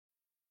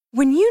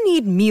When you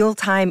need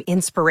mealtime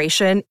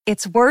inspiration,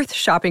 it's worth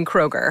shopping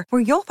Kroger,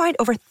 where you'll find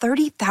over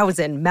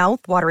 30,000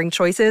 mouth-watering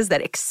choices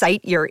that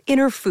excite your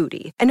inner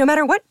foodie. And no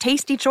matter what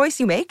tasty choice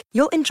you make,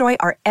 you'll enjoy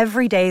our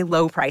everyday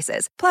low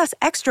prices, plus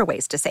extra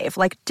ways to save,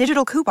 like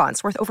digital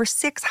coupons worth over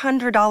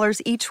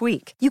 $600 each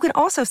week. You can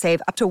also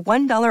save up to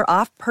 $1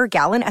 off per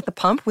gallon at the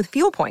pump with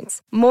fuel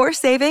points. More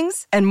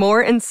savings and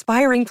more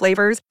inspiring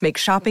flavors make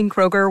shopping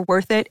Kroger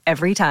worth it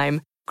every time.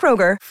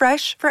 Kroger,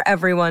 fresh for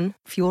everyone.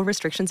 Fuel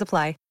restrictions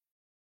apply.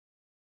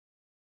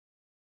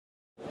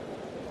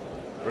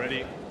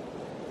 Ready.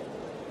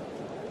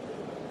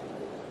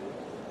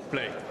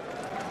 Play.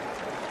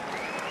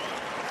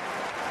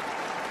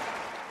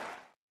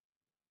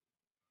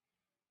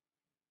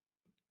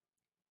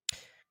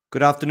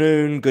 Good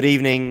afternoon, good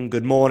evening,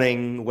 good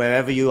morning,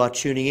 wherever you are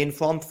tuning in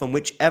from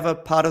whichever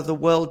part of the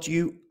world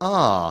you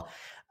are.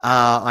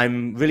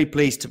 I'm really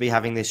pleased to be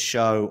having this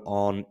show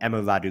on Emma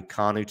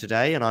Raducanu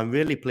today, and I'm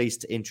really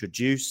pleased to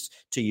introduce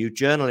to you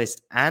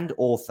journalist and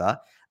author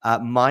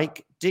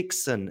Mike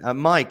Dixon.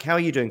 Mike, how are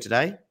you doing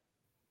today?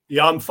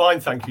 Yeah, I'm fine,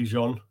 thank you,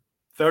 John.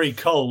 Very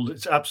cold.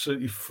 It's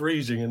absolutely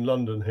freezing in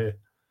London here.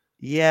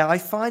 Yeah, I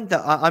find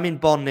that I'm in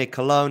Bonn near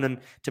Cologne, and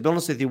to be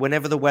honest with you,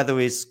 whenever the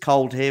weather is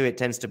cold here, it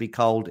tends to be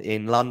cold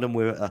in London.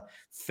 We're at a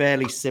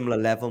fairly similar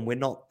level, and we're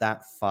not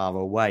that far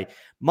away.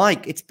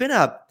 Mike, it's been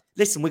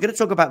listen, we're going to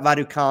talk about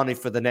Raducanu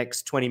for the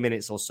next 20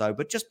 minutes or so,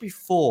 but just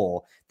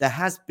before, there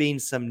has been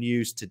some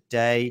news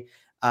today.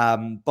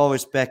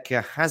 Boris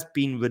Becker has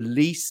been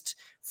released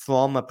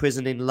from a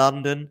prison in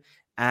London,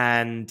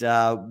 and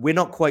we're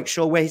not quite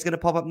sure where he's going to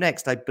pop up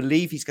next. I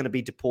believe he's going to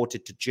be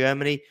deported to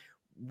Germany.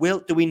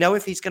 Do we know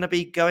if he's going to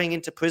be going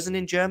into prison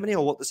in Germany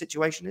or what the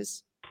situation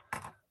is?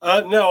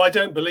 No, I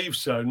don't believe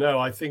so. No,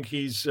 I think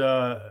he's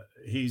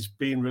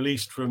been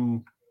released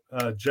from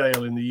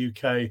jail in the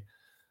UK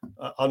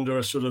under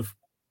a sort of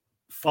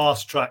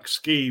fast track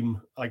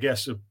scheme, I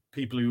guess, of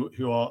people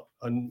who are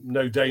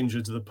no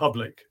danger to the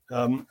public,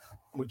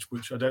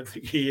 which I don't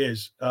think he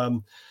is.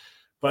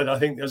 But I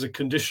think as a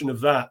condition of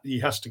that, he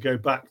has to go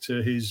back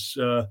to his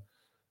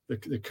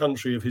the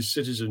country of his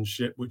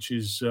citizenship, which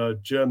is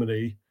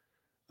Germany.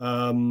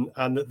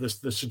 And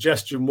the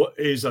suggestion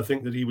is, I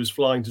think, that he was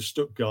flying to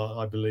Stuttgart,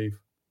 I believe.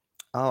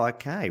 Oh,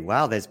 okay.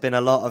 Wow. There's been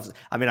a lot of,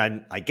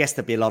 I guess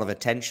there'd be a lot of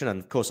attention. And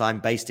of course, I'm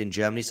based in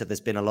Germany, so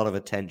there's been a lot of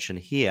attention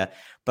here.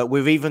 But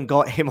we've even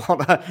got him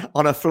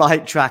on a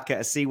flight tracker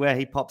to see where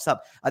he pops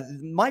up.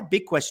 My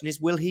big question is,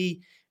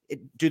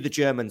 do the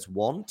Germans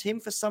want him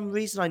for some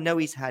reason? I know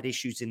he's had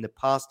issues in the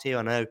past here.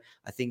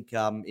 I think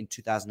in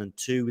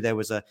 2002 there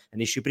was an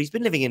issue, but he's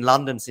been living in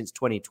London since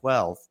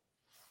 2012.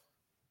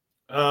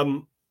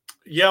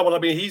 Yeah, well, I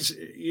mean,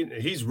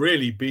 he's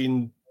really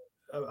been.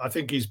 I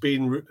think he's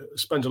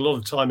spent a lot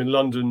of time in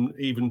London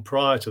even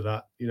prior to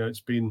that. You know,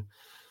 it's been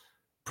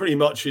pretty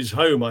much his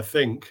home, I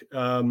think.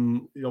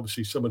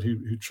 Obviously, someone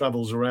who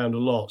travels around a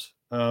lot,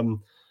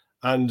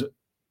 and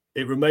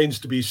it remains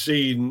to be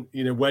seen,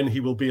 you know, when he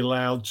will be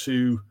allowed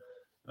to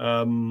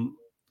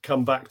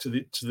come back to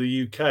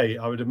the UK.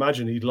 I would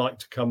imagine he'd like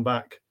to come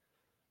back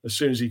as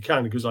soon as he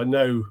can, because I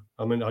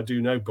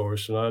do know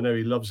Boris, and I know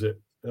he loves it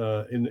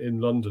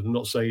in London. I'm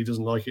not saying he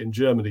doesn't like it in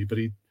Germany, but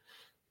he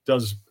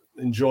does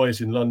enjoy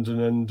it in London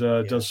and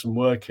does some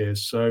work here.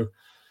 So,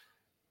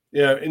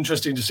 yeah,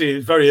 interesting to see.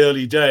 It's very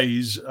early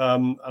days,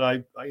 and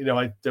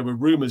there were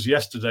rumours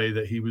yesterday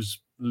that he was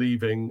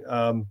leaving,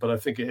 but I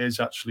think it is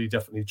actually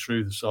definitely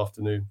true this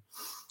afternoon.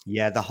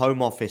 Yeah, the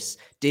Home Office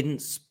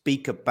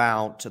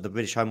the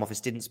British Home Office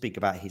didn't speak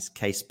about his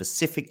case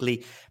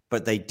specifically,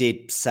 but they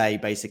did say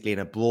basically in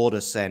a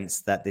broader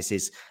sense that this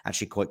is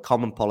actually quite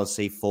common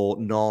policy for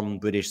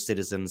non-British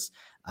citizens,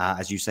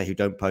 as you say, who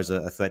don't pose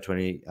a threat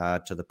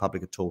to the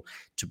public at all,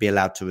 to be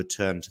allowed to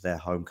return to their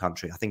home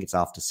country. I think it's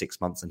after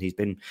 6 months, and he's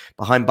been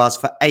behind bars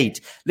for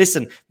 8.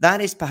 Listen, that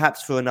is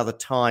perhaps for another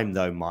time,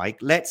 though, Mike.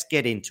 Let's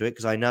get into it,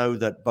 because I know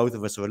that both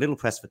of us are a little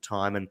pressed for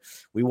time, and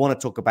we want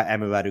to talk about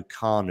Emma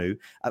Raducanu.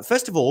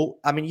 First of all,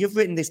 I mean, you've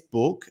written this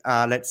book.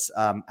 Let's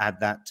add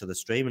that to the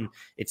stream, and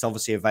it's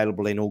obviously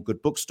available in all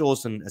good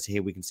bookstores, and as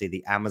here we can see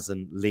the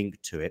Amazon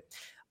link to it.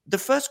 The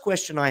first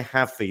question I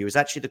have for you is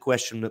actually the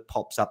question that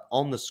pops up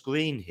on the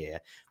screen here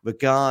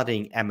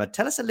regarding Emma.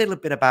 Tell us a little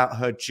bit about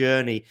her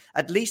journey,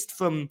 at least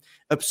from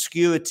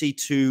obscurity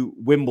to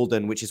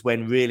Wimbledon, which is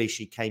when really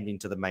she came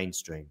into the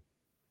mainstream.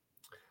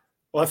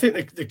 Well, I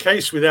think the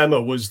case with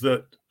Emma was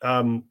that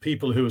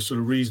people who are sort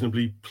of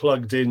reasonably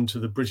plugged into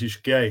the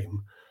British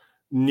game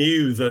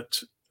knew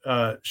that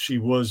she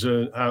was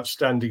an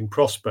outstanding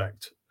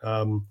prospect.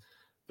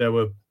 There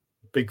were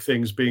big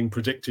things being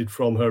predicted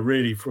from her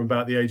really from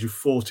about the age of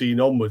 14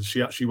 onwards.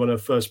 She actually won her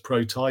first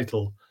pro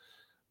title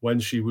when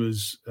she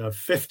was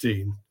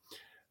 15.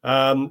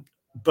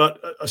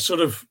 But a sort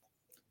of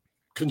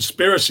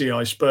conspiracy,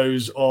 I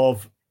suppose,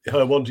 of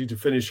her wanting to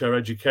finish her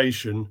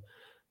education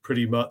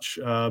pretty much,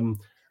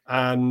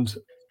 and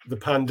the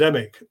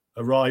pandemic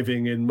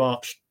arriving in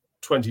March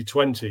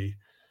 2020,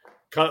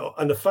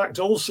 and the fact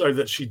also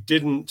that she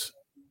didn't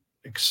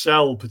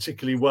excel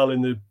particularly well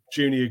in the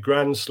junior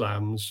Grand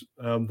Slams.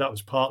 That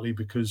was partly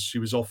because she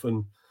was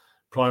often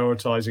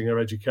prioritizing her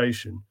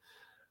education.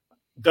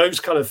 Those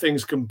kind of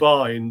things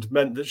combined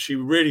meant that she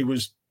really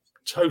was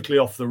totally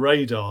off the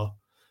radar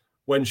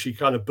when she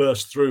kind of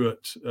burst through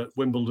at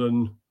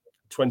Wimbledon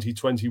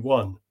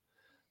 2021.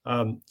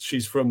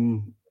 She's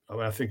from,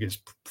 I think it's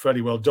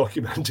fairly well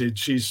documented,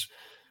 she's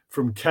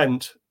from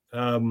Kent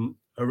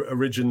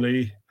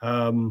originally,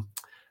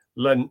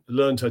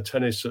 learned her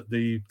tennis at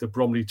the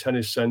Bromley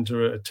Tennis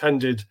Centre,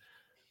 attended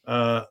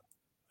a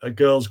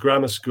girls'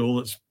 grammar school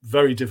that's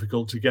very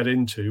difficult to get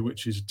into,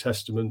 which is a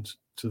testament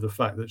to the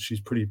fact that she's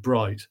pretty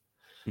bright.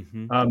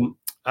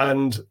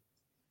 And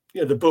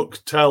the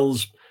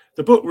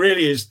book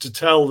really is to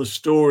tell the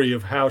story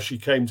of how she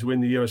came to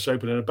win the US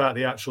Open and about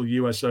the actual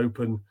US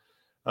Open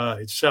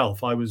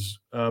itself. I was,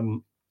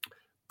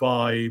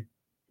 by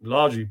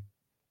largely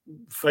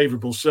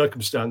favourable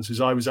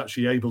circumstances, I was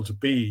actually able to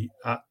be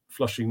at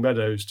Flushing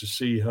Meadows to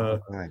see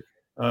her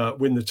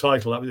win the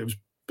title. It was a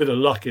bit of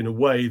luck in a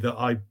way that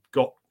I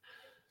got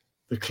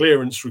the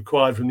clearance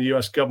required from the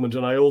US government,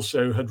 and I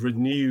also had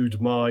renewed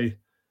my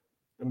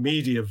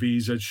media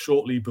visa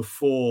shortly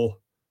before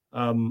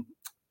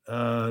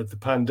the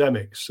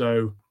pandemic,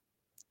 so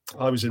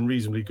I was in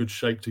reasonably good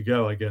shape to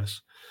go, I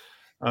guess.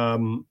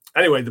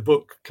 Anyway, the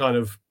book kind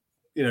of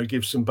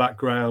gives some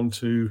background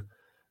to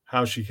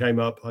how she came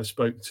up. I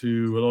spoke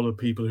to a lot of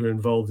people who are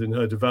involved in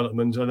her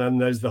development, and then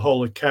there's the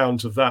whole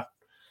account of that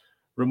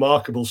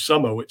remarkable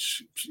summer,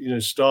 which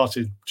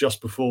started just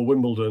before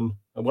Wimbledon.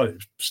 Well,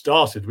 it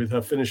started with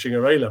her finishing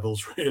her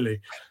A-levels,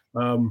 really.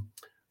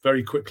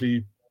 Very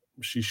quickly,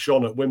 she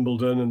shone at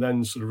Wimbledon and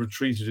then sort of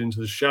retreated into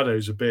the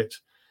shadows a bit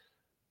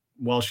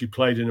while she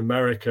played in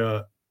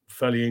America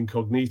fairly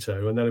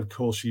incognito. And then, of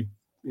course, she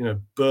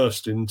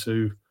burst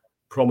into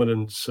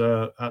prominence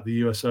at the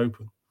US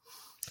Open.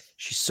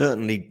 She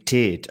certainly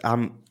did.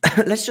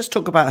 Let's just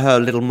talk about her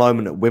little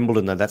moment at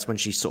Wimbledon, though. That's when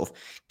she sort of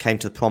came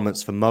to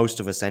prominence for most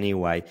of us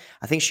anyway.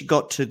 I think she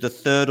got to the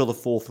third or the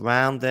fourth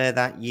round there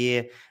that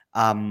year,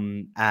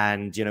 and,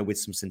 with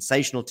some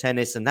sensational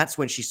tennis. And that's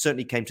when she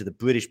certainly came to the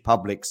British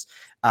public's,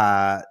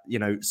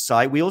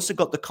 side. We also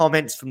got the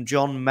comments from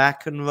John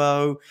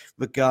McEnroe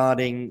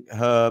regarding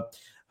her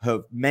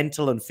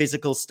mental and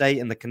physical state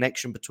and the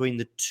connection between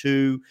the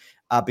two.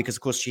 Because,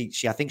 of course, she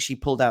I think she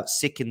pulled out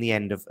sick in the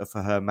end of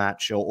her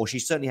match, or she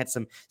certainly had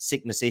some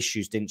sickness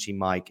issues, didn't she,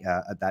 Mike,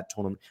 at that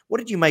tournament? What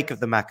did you make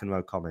of the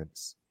McEnroe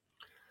comments?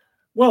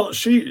 Well,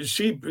 she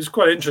was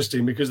quite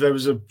interesting because there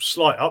was a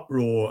slight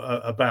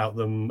uproar about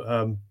them,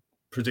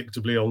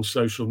 predictably, on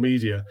social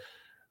media.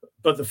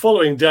 But the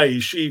following day,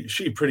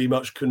 she pretty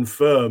much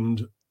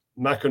confirmed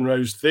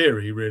McEnroe's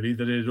theory, really,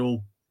 that it had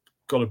all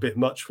got a bit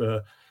much for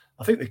her.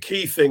 I think the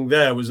key thing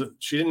there was that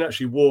she didn't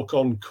actually walk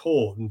on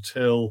court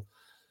until,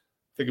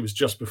 I think it was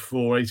just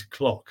before 8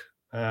 o'clock.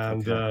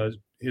 And,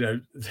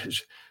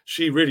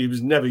 she really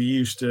was never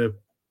used to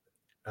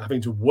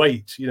having to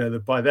wait.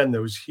 By then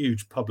there was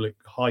huge public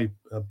hype,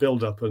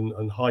 build-up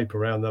and hype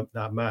around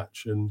that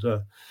match. And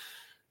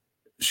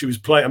she was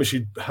playing,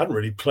 she hadn't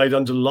really played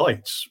under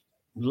lights,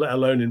 let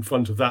alone in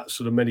front of that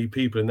sort of many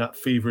people in that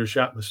feverish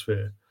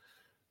atmosphere.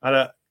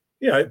 And,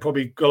 it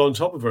probably got on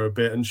top of her a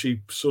bit, and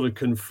she sort of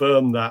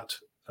confirmed that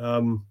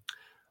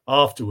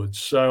afterwards.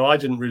 So I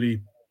didn't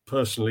really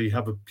personally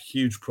have a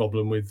huge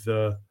problem with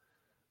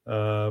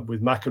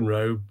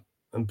McEnroe,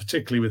 and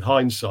particularly with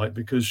hindsight,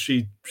 because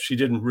she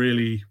didn't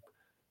really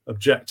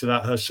object to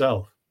that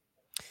herself.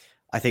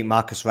 I think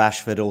Marcus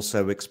Rashford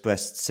also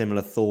expressed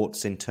similar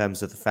thoughts in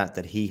terms of the fact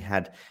that he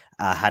had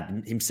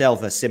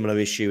himself a similar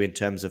issue in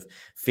terms of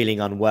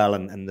feeling unwell,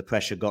 and the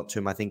pressure got to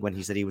him, I think, when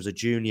he said he was a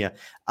junior.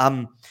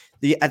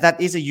 That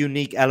is a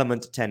unique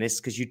element to tennis,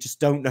 because you just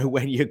don't know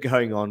when you're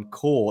going on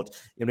court.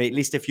 At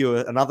least if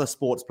you're another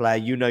sports player,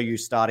 you're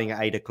starting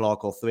at 8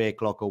 o'clock or 3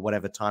 o'clock or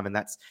whatever time, and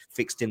that's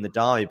fixed in the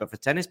diary. But for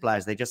tennis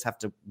players, they just have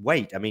to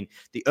wait.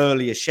 The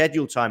earlier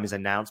schedule time is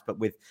announced, but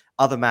with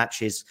other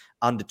matches,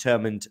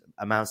 undetermined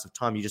amounts of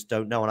time, you just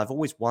don't know. And I've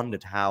always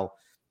wondered how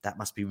that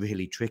must be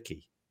really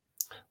tricky.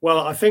 Well,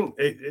 I think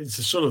it's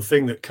the sort of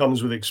thing that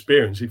comes with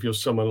experience. If you're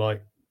someone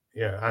like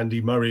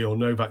Andy Murray or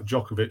Novak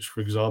Djokovic,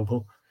 for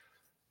example,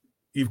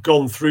 you've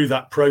gone through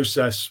that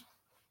process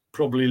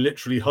probably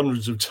literally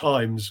hundreds of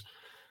times,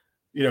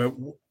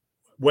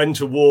 when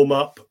to warm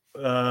up,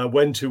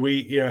 when to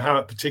eat, how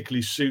it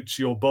particularly suits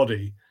your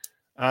body.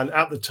 And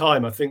at the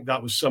time, I think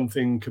that was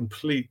something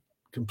complete,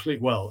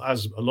 well,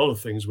 as a lot of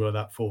things were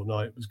that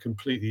fortnight, it was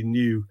completely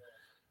new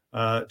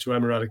to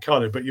Emma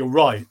Raducanu. But you're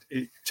right,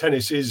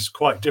 tennis is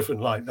quite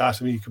different like that.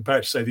 You compare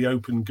it to, say, the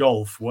Open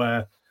Golf,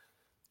 where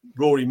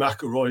Rory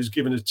McIlroy is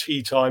given a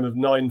tee time of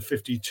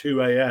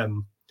 9:52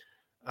 a.m.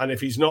 And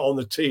if he's not on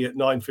the tee at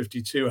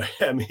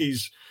 9:52 a.m.,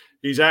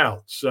 he's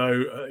out.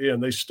 So,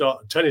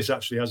 tennis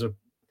actually has a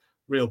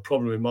real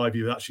problem, in my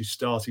view, actually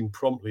starting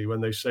promptly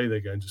when they say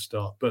they're going to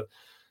start. But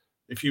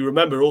if you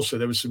remember also,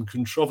 there was some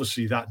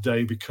controversy that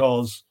day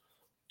because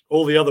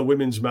all the other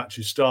women's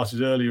matches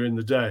started earlier in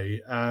the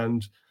day,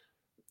 and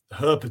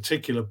her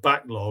particular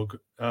backlog,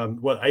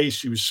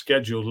 she was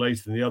scheduled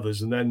later than the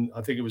others, and then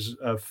I think it was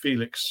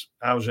Felix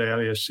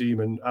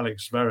Auger-Aliassime and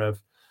Alex Zverev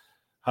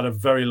had a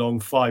very long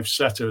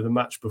 5-setter in the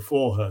match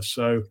before her.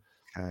 So,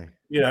 Okay.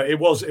 it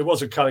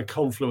was a kind of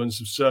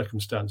confluence of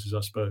circumstances,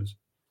 I suppose.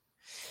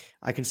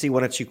 I can see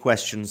one or two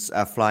questions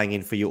flying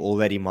in for you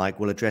already, Mike.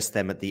 We'll address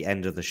them at the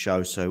end of the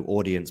show, so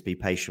audience, be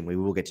patient. We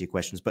will get to your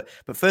questions. But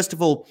first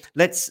of all,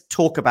 let's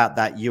talk about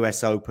that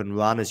US Open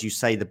run. As you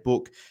say, the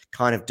book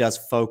kind of does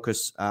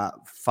focus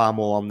far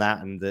more on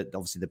that and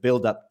obviously the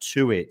build-up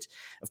to it.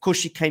 Of course,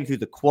 she came through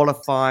the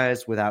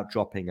qualifiers without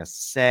dropping a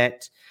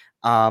set.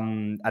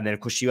 And then, of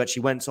course, she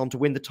actually went on to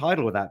win the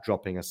title without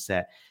dropping a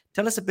set.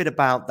 Tell us a bit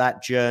about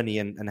that journey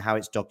and how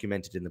it's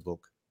documented in the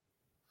book.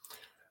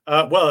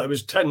 Well, it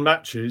was 10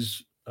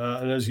 matches,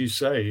 and as you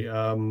say,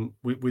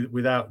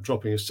 without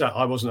dropping a set.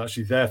 I wasn't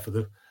actually there for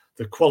the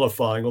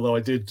qualifying, although I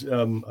did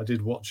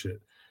watch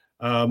it.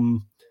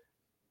 And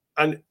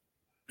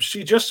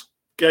she just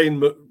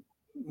gained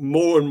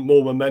more and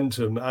more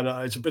momentum, and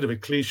it's a bit of a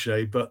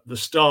cliche, but the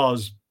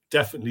stars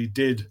definitely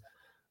did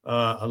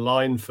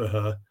align for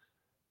her.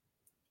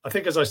 I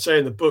think, as I say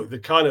in the book, the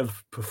kind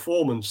of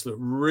performance that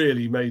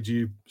really made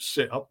you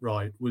sit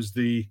upright was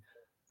the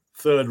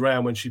third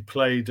round when she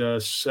played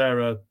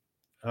Sarah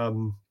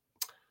Sorribes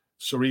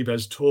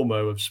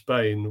Tormo of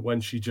Spain, when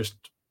she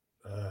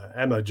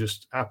Emma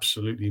just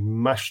absolutely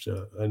mashed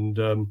her. And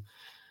I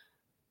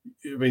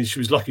mean, she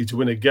was lucky to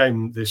win a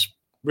game, this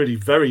really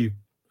very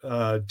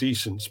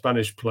decent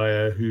Spanish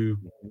player who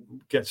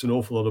gets an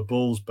awful lot of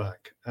balls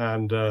back.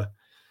 And,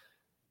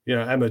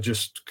 Emma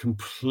just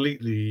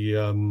completely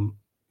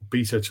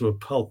beat her to a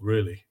pulp,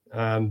 really.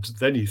 And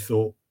then you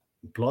thought,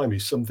 blimey,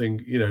 something,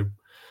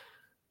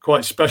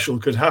 quite special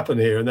could happen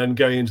here. And then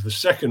going into the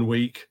second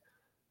week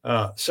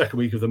of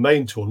the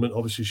main tournament,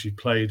 obviously she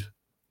played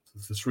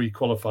the 3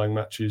 qualifying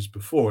matches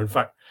before. In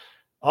fact,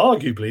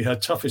 arguably her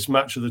toughest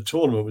match of the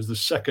tournament was the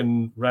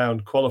second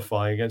round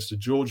qualifying against a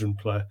Georgian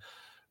player.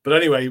 But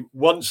anyway,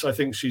 once I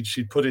think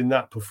she'd put in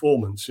that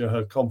performance,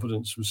 her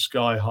confidence was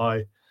sky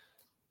high.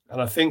 And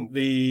I think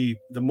the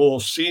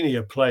more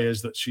senior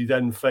players that she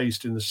then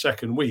faced in the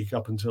second week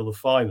up until the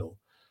final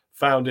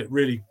found it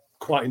really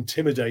quite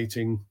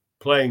intimidating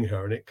playing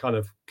her, and it kind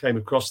of came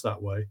across that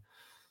way.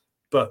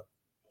 But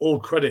all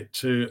credit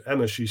to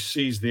Emma, she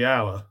seized the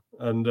hour,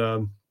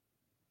 and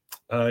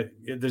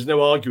there's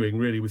no arguing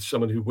really with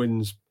someone who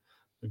wins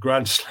a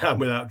Grand Slam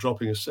without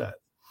dropping a set.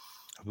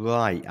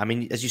 Right. I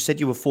mean, as you said,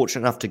 you were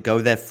fortunate enough to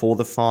go there for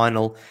the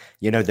final.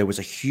 There was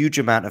a huge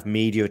amount of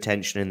media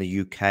attention in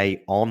the UK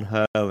on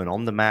her and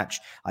on the match.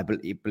 I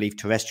believe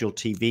terrestrial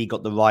TV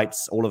got the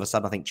rights. All of a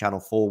sudden, I think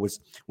Channel 4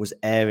 was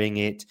airing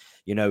it.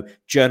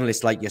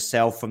 Journalists like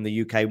yourself from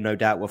the UK, no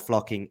doubt, were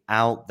flocking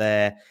out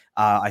there.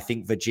 I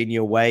think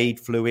Virginia Wade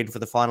flew in for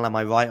the final. Am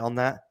I right on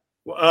that?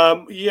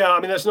 Yeah, I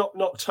mean, that's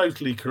not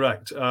totally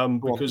correct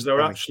because there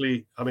were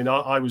actually, I mean,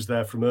 I was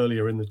there from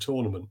earlier in the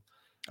tournament.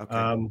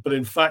 Okay. But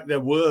in fact, there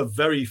were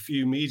very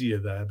few media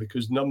there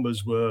because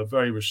numbers were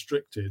very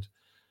restricted.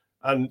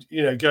 And,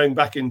 going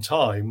back in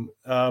time,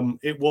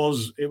 it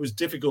was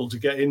difficult to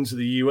get into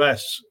the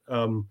US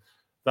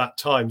that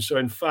time. So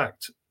in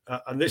fact,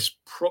 and this,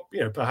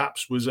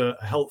 perhaps was a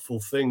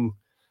helpful thing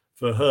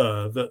for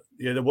her that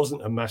there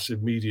wasn't a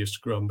massive media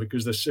scrum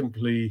because there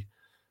simply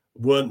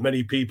weren't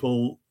many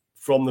people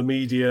from the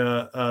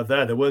media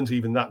there. There weren't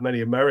even that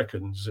many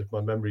Americans, if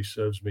my memory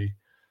serves me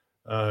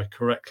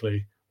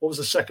correctly. What was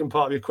the second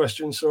part of your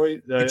question?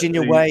 Sorry,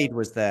 Virginia Wade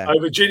was there. Oh,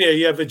 Virginia,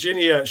 yeah,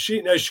 Virginia.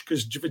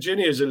 Because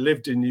Virginia's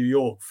lived in New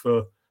York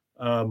for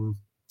going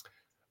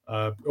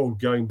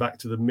back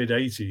to the mid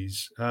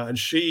 '80s, and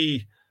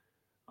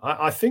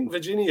I think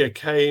Virginia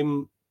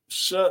came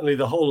certainly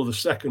the whole of the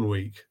second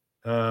week.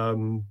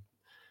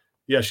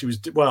 She was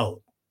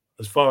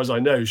as far as I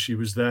know, she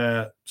was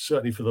there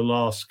certainly for the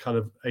last kind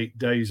of 8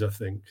 days, I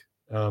think.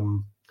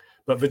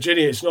 But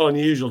Virginia, it's not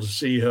unusual to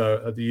see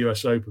her at the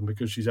US Open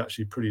because she's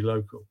actually pretty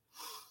local.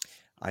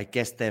 I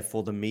guess,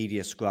 therefore, the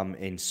media scrum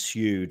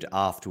ensued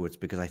afterwards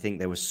because I think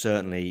there was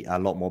certainly a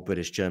lot more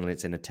British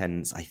journalists in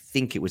attendance. I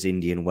think it was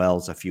Indian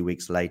Wells a few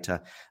weeks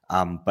later.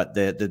 But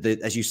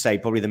as you say,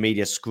 probably the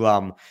media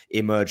scrum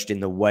emerged in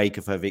the wake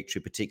of her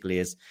victory,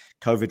 particularly as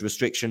COVID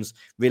restrictions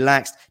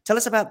relaxed. Tell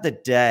us about the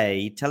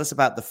day. Tell us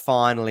about the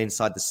final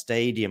inside the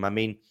stadium. I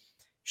mean,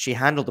 she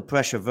handled the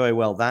pressure very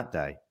well that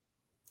day.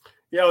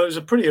 Yeah, well, it was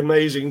a pretty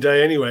amazing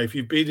day anyway. If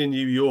you've been in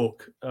New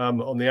York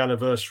on the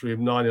anniversary of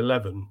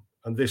 9/11,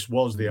 and this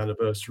was the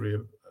anniversary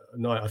of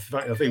night. In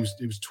fact, I think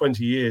it was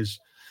 20 years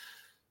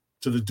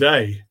to the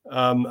day.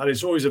 And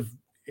it's always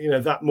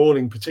that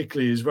morning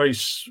particularly is very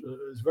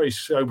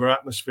sober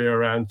atmosphere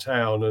around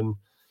town. And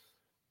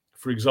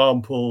for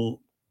example,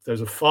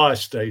 there's a fire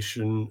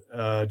station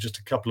just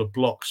a couple of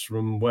blocks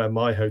from where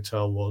my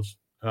hotel was.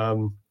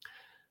 And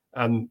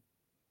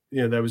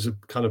there was a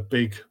kind of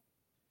big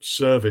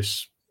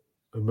service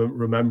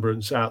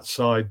remembrance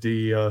outside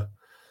the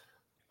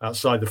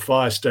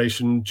fire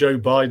station. Joe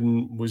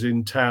Biden was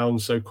in town,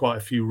 so quite a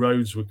few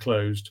roads were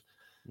closed.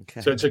 Okay.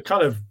 So it's a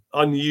kind of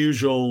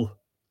unusual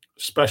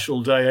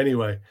special day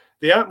anyway.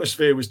 The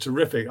atmosphere was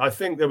terrific. I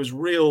think there was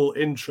real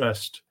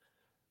interest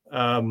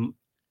in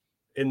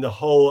the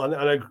whole, and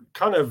I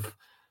kind of,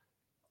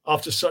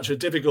 after such a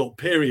difficult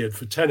period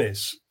for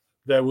tennis,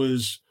 there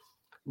was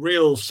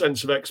real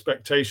sense of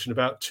expectation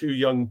about two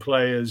young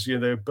players. You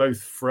know, they're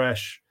both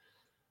fresh,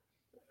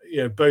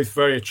 you know, both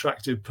very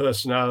attractive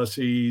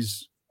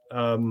personalities.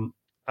 And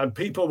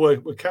people were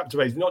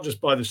captivated, not just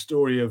by the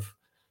story of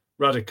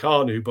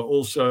Raducanu, but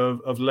also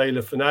of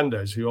Leylah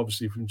Fernandez, who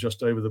obviously from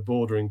just over the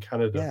border in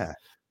Canada.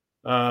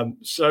 Yeah.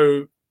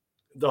 So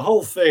the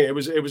whole thing, it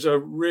was a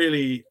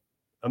really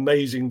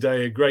amazing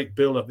day, a great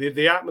build-up.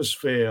 The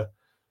atmosphere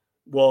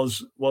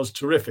was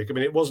terrific. I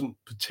mean, it wasn't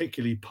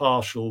particularly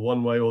partial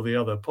one way or the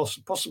other,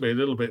 possibly a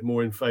little bit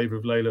more in favor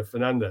of Leylah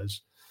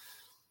Fernandez.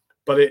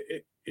 But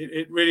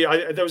it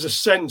really, there was a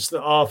sense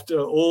that after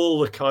all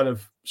the kind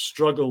of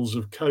struggles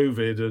of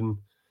COVID and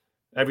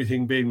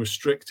everything being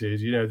restricted,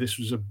 you know, this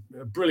was a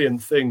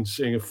brilliant thing,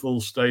 seeing a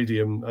full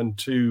stadium and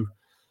two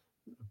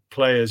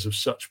players of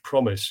such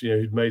promise, you know,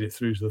 who'd made it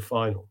through to the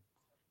final.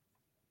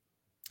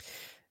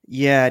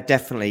 Yeah,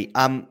 definitely.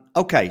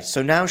 Okay,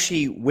 so now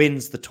she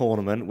wins the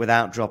tournament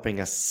without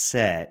dropping a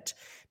set.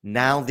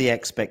 Now the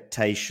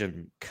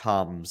expectation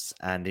comes,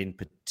 and in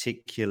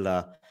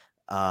particular,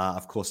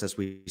 of course, as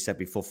we said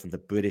before, from the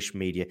British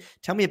media.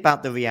 Tell me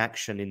about the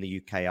reaction in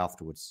the UK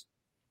afterwards.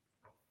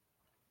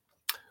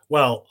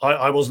 Well,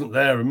 I wasn't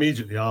there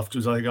immediately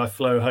afterwards. I think I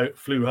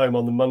flew home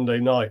on the Monday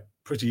night,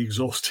 pretty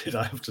exhausted,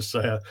 I have to say.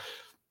 I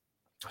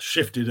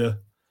shifted a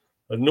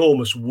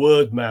enormous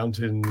word mount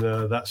in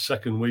that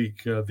second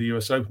week of the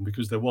US Open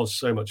because there was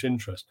so much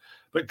interest.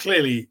 But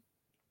clearly,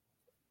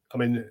 I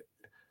mean,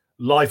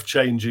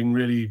 life-changing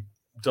really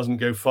doesn't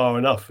go far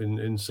enough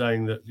in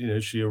saying that, you know,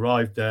 she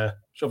arrived there.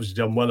 She's obviously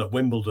done well at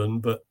Wimbledon,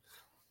 but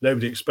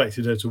nobody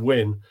expected her to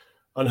win.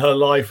 And her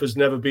life has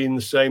never been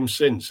the same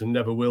since and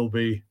never will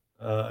be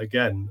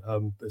again.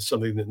 It's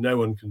something that no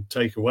one can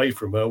take away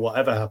from her,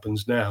 whatever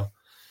happens now.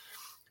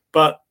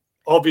 But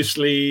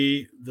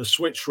obviously, the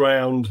switch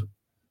round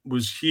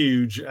was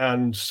huge,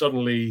 and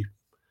suddenly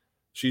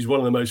she's one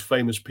of the most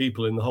famous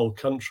people in the whole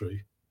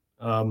country.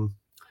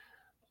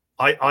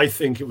 I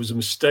think it was a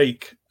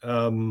mistake.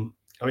 I mean,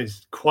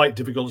 it's quite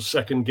difficult to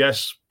second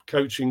guess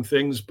coaching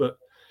things, but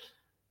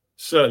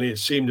certainly it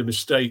seemed a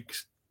mistake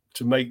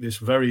to make this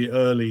very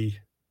early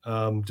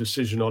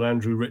decision on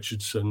Andrew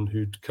Richardson,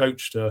 who'd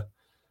coached her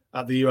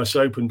at the US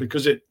Open,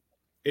 because it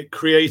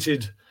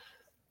created,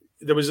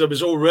 there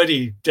was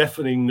already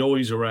deafening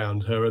noise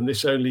around her, and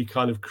this only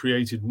kind of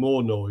created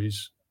more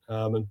noise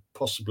and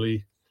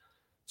possibly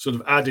sort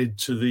of added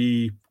to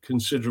the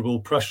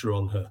considerable pressure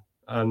on her.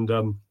 And,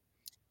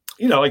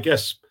 you know, I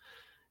guess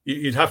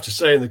you'd have to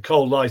say in the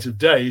cold light of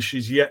day,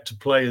 she's yet to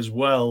play as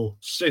well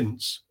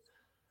since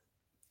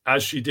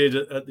as she did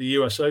at the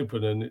US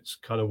Open. And it's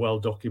kind of well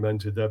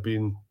documented. There have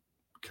been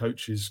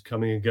coaches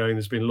coming and going.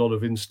 There's been a lot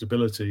of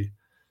instability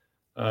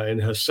in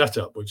her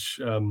setup, which,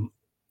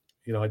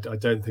 you know, I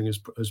don't think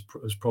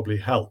has probably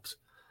helped.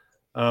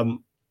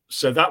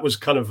 So that was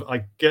kind of,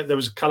 there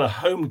was a kind of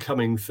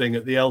homecoming thing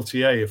at the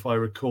LTA, if I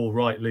recall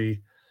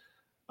rightly,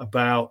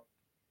 about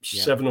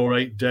 7 or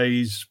 8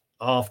 days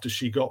after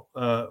she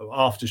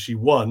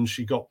won.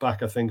 She got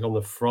back, I think, on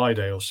the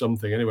Friday or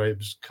something. Anyway, it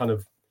was kind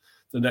of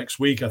the next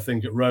week, I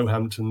think, at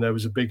Roehampton, there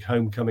was a big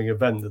homecoming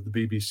event that the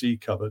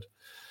BBC covered.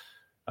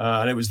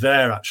 And it was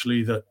there,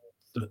 actually, that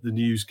the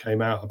news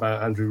came out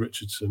about Andrew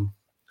Richardson.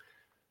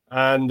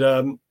 And,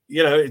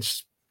 you know,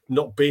 it's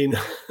not been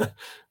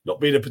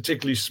a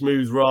particularly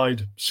smooth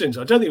ride since.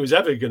 I don't think it was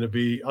ever going to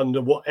be,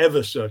 under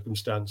whatever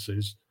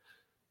circumstances.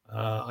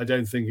 I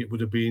don't think it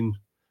would have been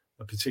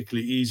a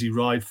particularly easy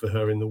ride for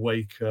her in the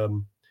wake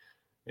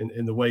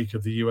in the wake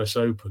of the US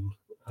Open.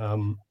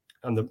 And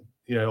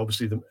you know,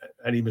 obviously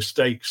any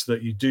mistakes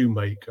that you do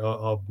make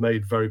are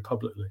made very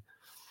publicly.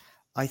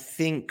 I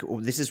think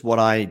this is what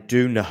I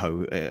do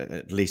know,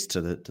 at least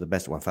to the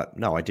best of one. In fact,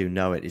 no, I do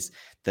know it, is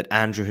that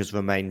Andrew has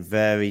remained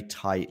very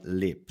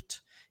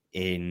tight-lipped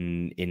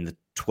in the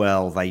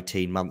 12,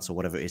 18 months or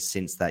whatever it is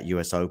since that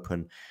US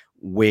Open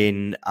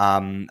win.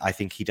 I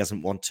think he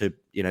doesn't want to,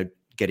 you know,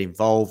 get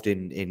involved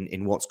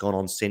in what's gone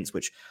on since,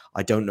 which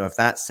I don't know if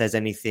that says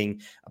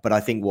anything, but I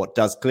think what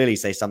does clearly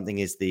say something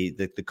is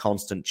the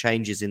constant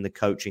changes in the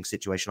coaching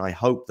situation. I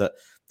hope that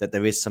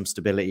there is some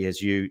stability,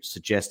 as you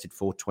suggested,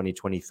 for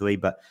 2023.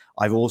 But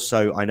I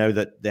know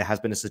that there has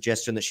been a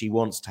suggestion that she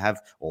wants to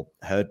have, or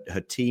her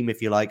team,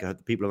 if you like, the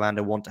people around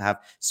her want to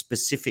have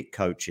specific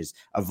coaches,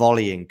 a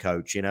volleying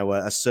coach, you know,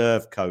 a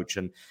serve coach.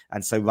 And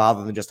so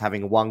rather than just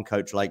having one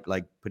coach like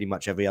pretty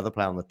much every other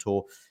player on the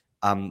tour,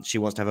 she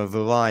wants to have a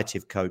variety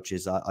of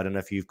coaches. I don't know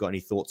if you've got any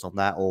thoughts on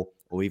that, or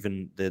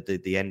even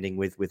the ending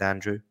with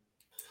Andrew.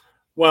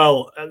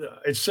 Well,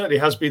 it certainly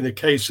has been the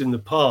case in the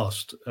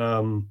past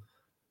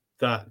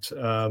that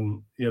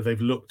you know,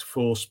 they've looked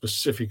for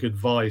specific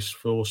advice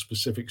for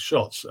specific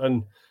shots,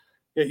 and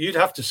you'd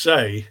have to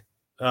say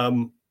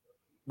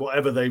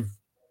whatever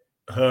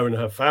her and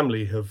her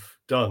family have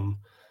done,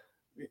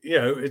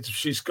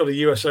 she's got a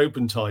US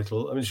Open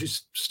title. I mean,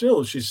 she's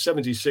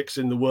 76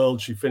 in the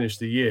world. She finished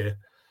the year.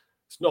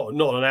 It's not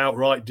an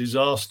outright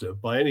disaster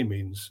by any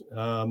means.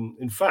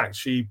 In fact,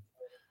 she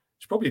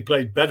probably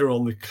played better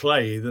on the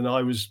clay than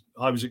I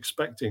was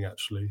expecting.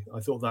 Actually, I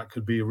thought that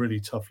could be a really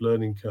tough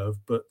learning curve,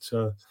 but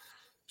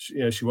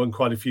she won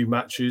quite a few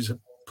matches,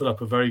 put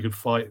up a very good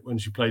fight when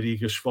she played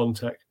Iga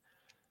Swiatek.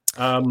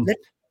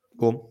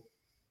 Go on.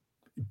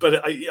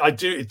 But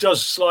it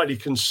does slightly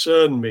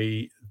concern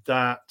me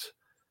that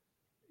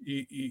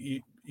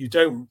you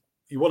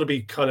want to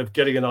be kind of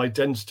getting an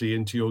identity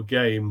into your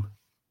game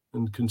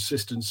and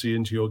consistency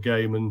into your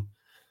game and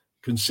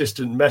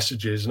consistent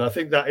messages. And I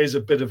think that is a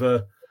bit of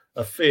a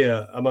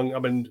fear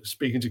among,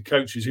 speaking to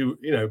coaches who,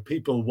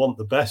 people want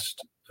the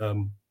best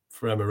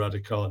for Emma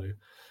Raducanu.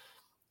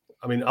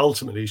 I mean,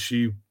 ultimately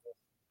she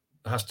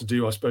has to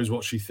do, I suppose,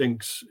 what she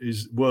thinks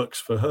works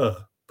for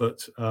her.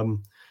 But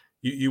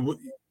you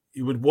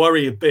would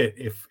worry a bit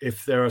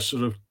if there are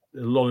sort of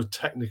a lot of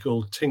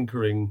technical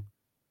tinkering,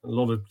 a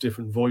lot of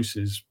different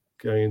voices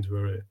going into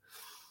her ear.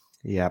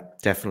 Yeah,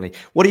 definitely.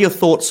 What are your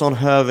thoughts on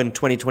her in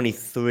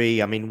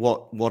 2023? I mean,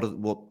 what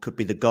could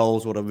be the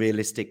goals? What are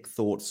realistic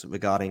thoughts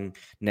regarding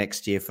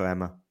next year for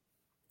Emma?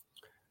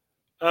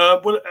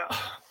 Well,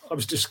 I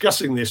was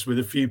discussing this with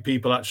a few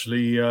people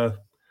actually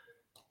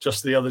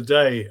just the other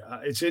day.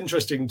 It's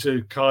interesting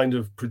to kind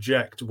of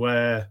project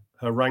where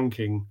her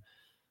ranking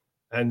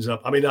ends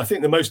up. I mean, I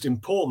think the most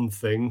important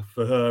thing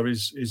for her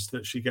is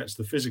that she gets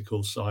the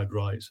physical side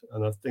right.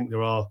 And I think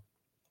there are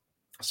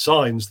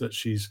signs that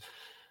she's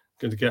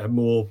going to get a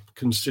more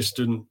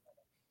consistent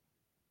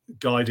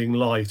guiding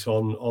light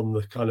on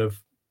the kind of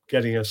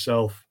getting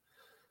herself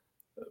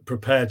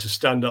prepared to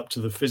stand up to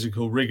the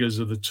physical rigors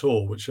of the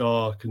tour, which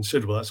are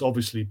considerable. That's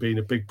obviously been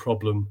a big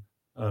problem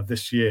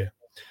this year.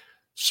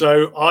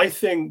 So I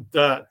think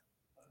that,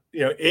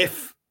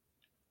 if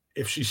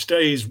she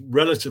stays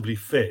relatively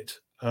fit,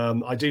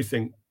 I do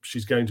think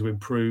she's going to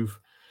improve.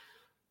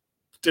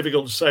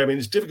 Difficult to say. I mean,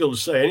 it's difficult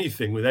to say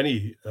anything with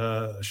any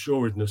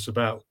assuredness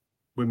about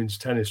women's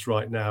tennis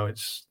right now.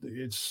 It's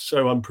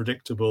so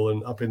unpredictable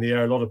and up in the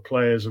air. A lot of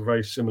players are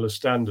very similar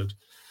standard.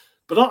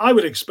 But I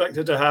would expect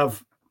her to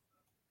have,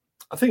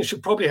 I think she'll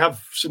probably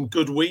have some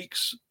good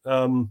weeks,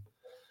 one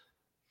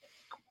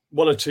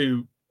or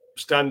two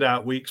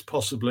standout weeks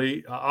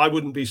possibly. I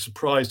wouldn't be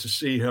surprised to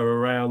see her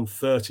around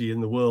 30 in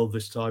the world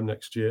this time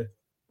next year.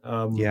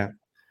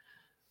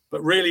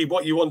 But really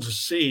what you want to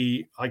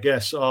see, I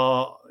guess,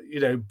 are,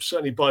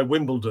 certainly by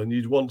Wimbledon,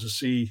 you'd want to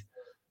see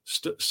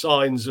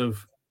signs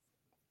of,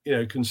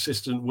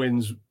 consistent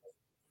wins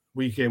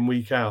week in,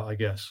 week out, I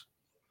guess.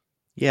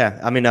 Yeah,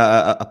 I mean,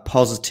 a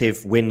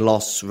positive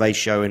win-loss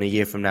ratio in a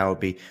year from now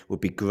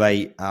would be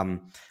great.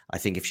 I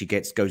think if she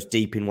goes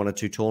deep in one or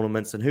two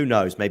tournaments, and who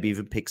knows, maybe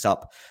even picks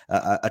up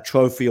a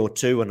trophy or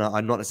two. And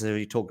I'm not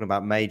necessarily talking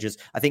about majors.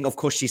 I think, of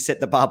course, she set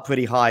the bar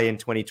pretty high in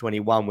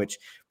 2021, which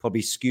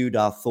probably skewed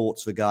our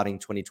thoughts regarding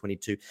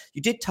 2022.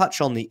 You did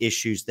touch on the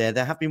issues there.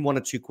 There have been one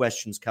or two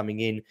questions coming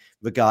in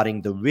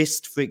regarding the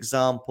wrist, for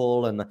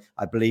example, and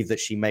I believe that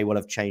she may well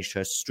have changed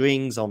her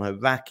strings on her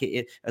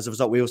racket. As a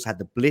result, we also had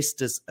the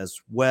blisters as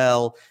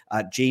well.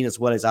 Jean as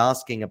well is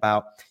asking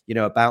about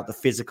the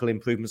physical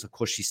improvements. Of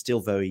course, she's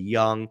still very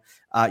young.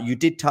 You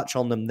did touch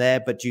on them there,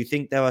 but do you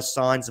think there are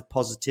signs of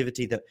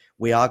positivity that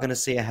we are going to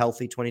see a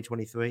healthy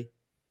 2023?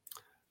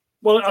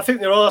 Well, I think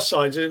there are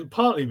signs,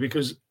 partly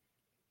because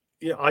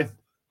I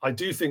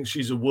do think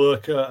she's a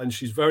worker and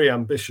she's very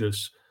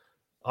ambitious.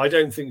 I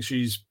don't think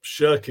she's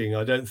shirking.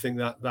 I don't think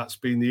that's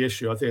been the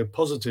issue. I think a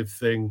positive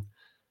thing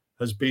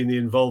has been the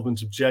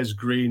involvement of Jez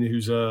Green,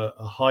 who's a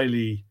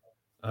highly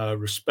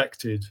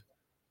respected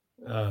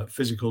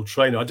physical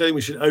trainer. I don't think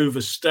we should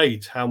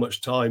overstate how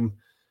much time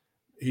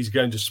he's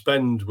going to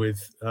spend with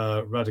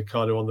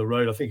Raducanu on the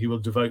road. I think he will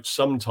devote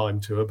some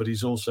time to her, but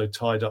he's also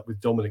tied up with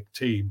Dominic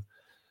Thiem.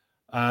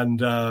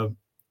 And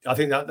I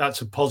think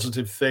that's a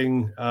positive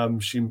thing.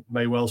 She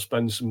may well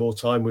spend some more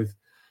time with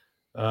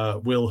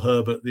Will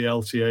Herbert, the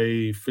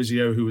LTA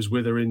physio who was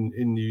with her in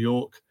New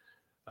York.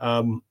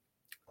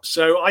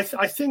 So I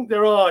think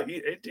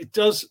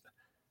there's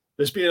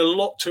been a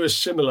lot to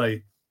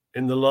assimilate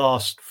in the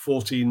last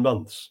 14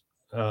 months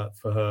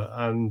for her.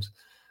 And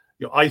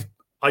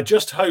I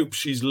just hope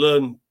she's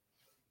learned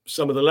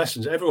some of the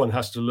lessons. Everyone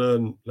has to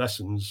learn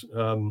lessons.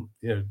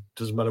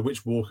 Doesn't matter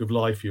which walk of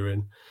life you're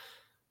in.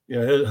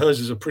 Hers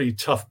is a pretty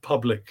tough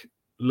public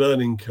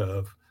learning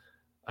curve.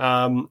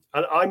 And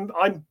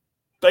I'm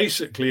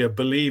basically a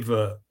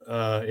believer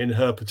in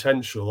her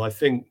potential.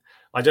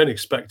 I don't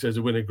expect her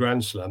to win a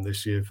Grand Slam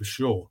this year for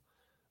sure.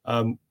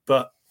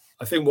 But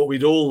I think what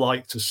we'd all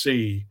like to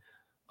see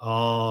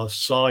are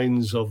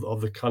signs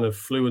of the kind of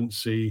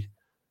fluency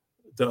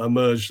that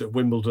emerged at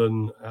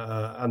Wimbledon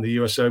and the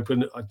US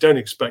Open. I don't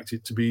expect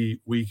it to be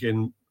week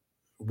in,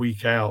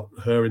 week out,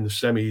 her in the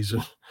semis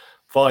and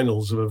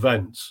finals of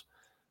events.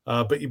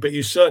 But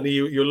you certainly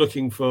you're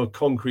looking for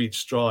concrete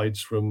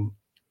strides from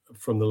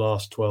the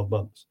last 12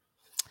 months.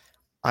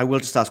 I will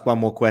just ask one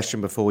more question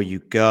before you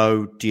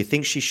go. Do you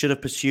think she should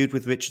have pursued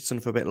with Richardson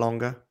for a bit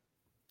longer?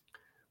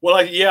 Well,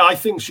 I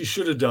think she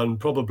should have done,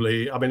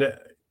 probably. I mean,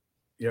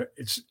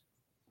 it's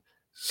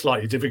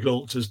slightly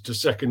difficult to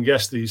second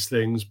guess these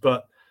things,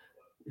 but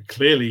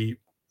clearly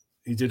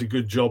he did a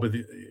good job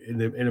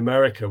in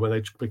America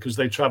because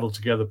they traveled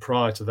together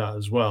prior to that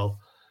as well.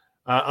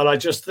 And I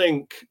just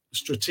think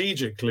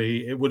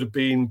strategically it would have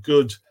been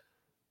good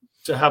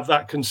to have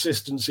that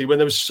consistency when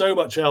there was so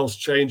much else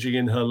changing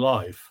in her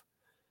life.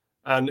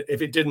 And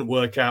if it didn't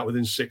work out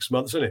within 6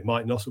 months, and it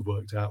might not have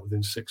worked out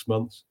within 6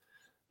 months,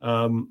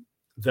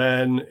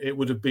 then it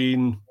would have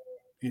been,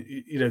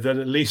 then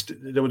at least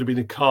there would have been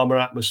a calmer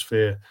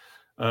atmosphere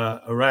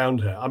around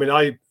her. I mean,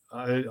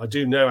 I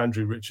do know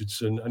Andrew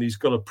Richardson, and he's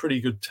got a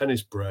pretty good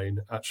tennis brain,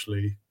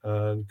 actually,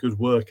 and good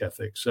work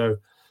ethic. So,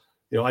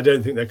 I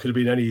don't think there could have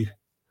been any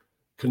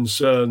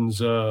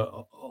concerns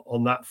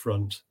on that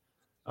front.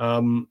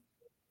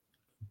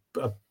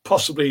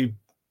 Possibly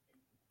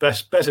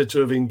better to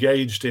have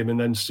engaged him and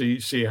then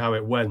see how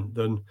it went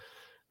than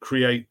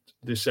create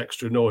this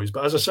extra noise.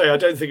 But as I say, I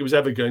don't think it was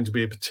ever going to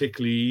be a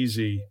particularly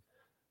easy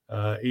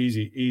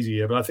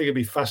year. But I think it'd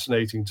be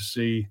fascinating to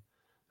see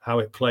how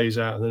it plays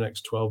out in the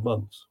next 12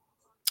 months.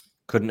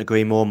 Couldn't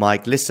agree more,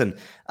 Mike. Listen,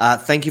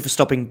 thank you for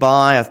stopping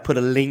by. I've put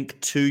a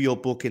link to your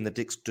book in the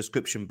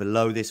description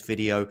below this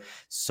video,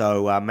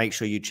 so make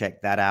sure you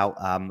check that out.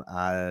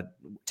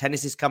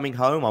 Tennis is Coming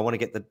Home. I want to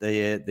get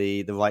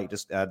the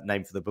right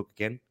name for the book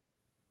again.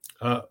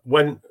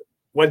 When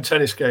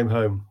tennis came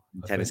home.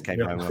 Tennis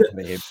came home. I'll put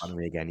it in front of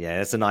me again. Yeah,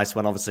 it's a nice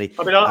one, obviously.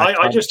 I mean,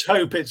 I just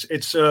hope it's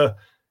a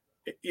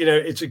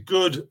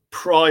good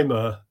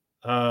primer.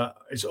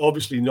 It's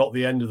obviously not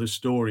the end of the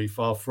story,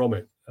 far from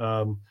it.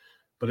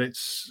 But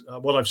it's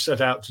what I've set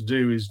out to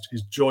do is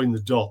join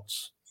the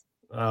dots,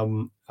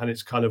 and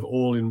it's kind of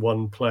all in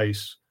one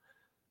place.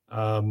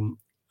 And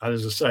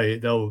as I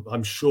say,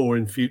 I'm sure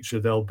in future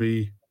there'll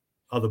be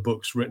other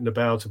books written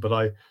about it.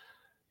 But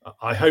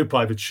I hope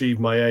I've achieved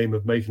my aim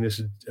of making this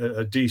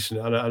a decent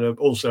and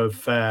also a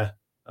fair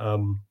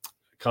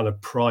kind of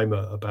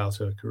primer about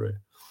her career.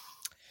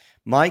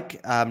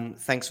 Mike,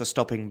 thanks for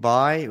stopping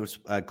by. It was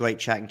great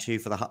chatting to you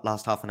for the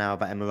last half an hour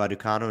about Emma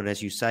Raducanu. And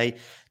as you say,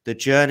 the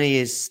journey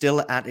is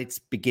still at its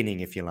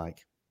beginning, if you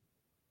like.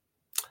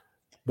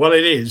 Well,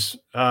 it is.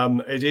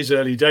 It is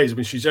early days. I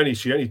mean,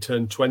 she only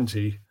turned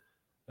 20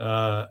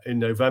 in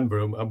November,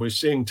 and we're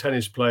seeing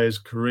tennis players'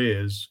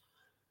 careers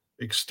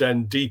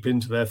extend deep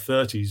into their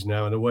 30s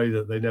now in a way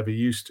that they never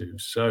used to.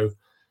 So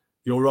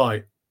you're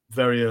right,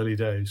 very early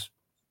days.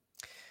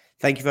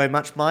 Thank you very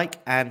much, Mike.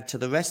 And to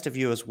the rest of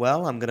you as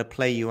well, I'm going to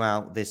play you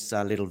out this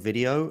little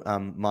video.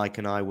 Mike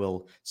and I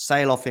will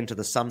sail off into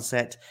the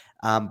sunset.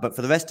 But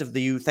for the rest of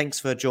you, thanks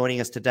for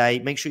joining us today.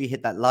 Make sure you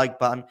hit that like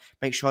button.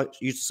 Make sure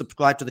you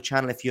subscribe to the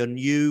channel if you're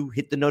new.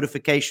 Hit the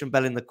notification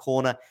bell in the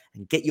corner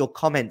and get your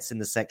comments in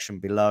the section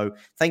below.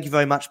 Thank you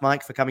very much,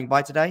 Mike, for coming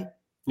by today.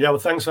 Yeah, well,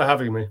 thanks for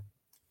having me.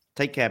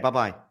 Take care.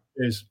 Bye-bye.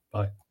 Cheers.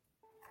 Bye.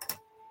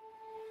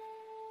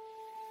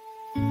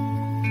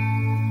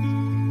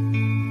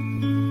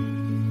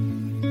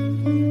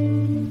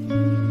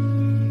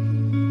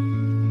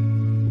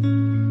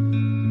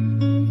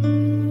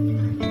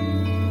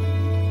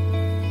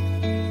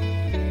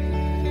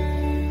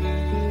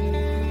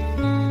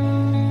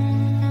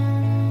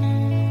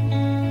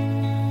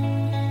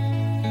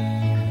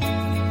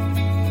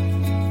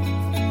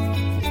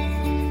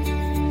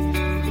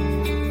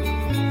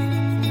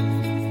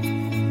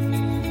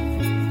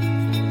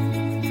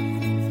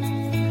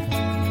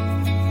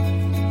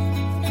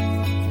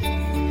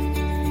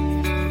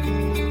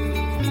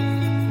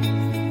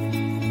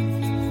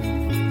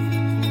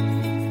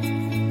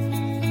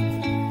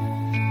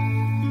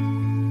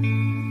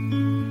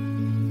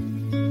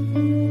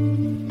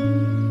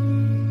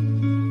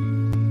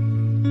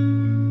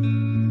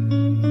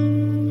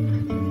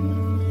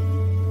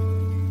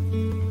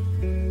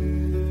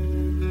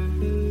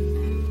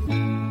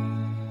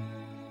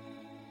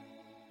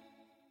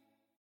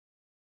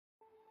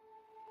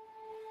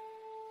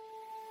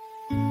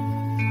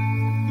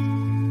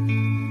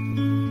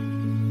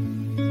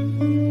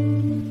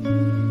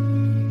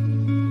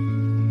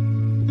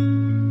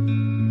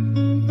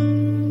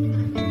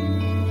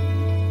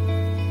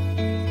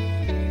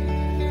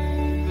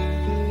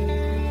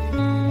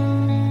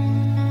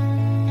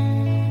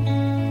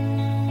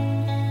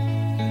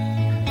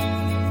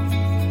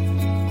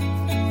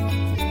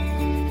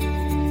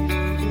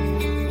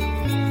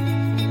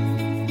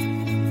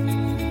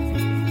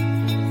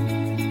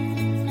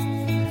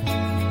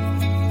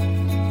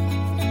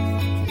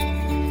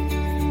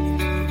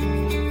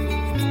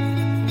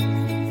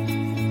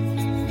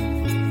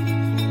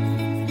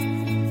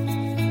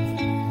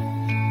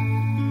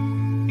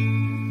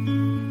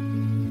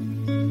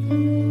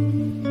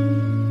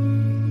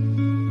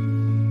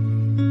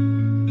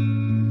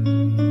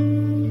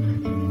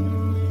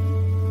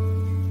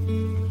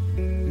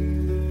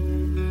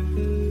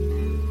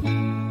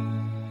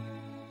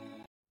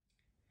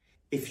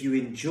 If you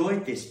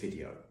enjoyed this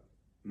video,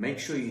 make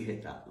sure you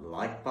hit that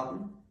like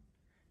button,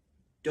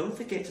 Don't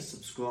forget to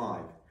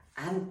subscribe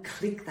and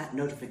click that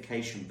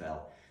notification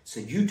bell so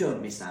you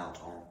don't miss out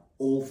on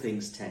all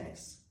things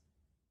tennis.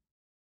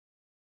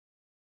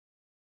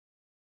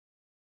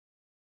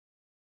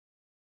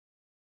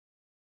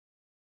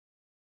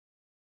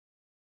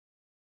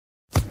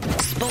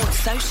 Sports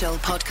Social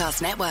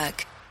Podcast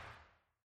Network.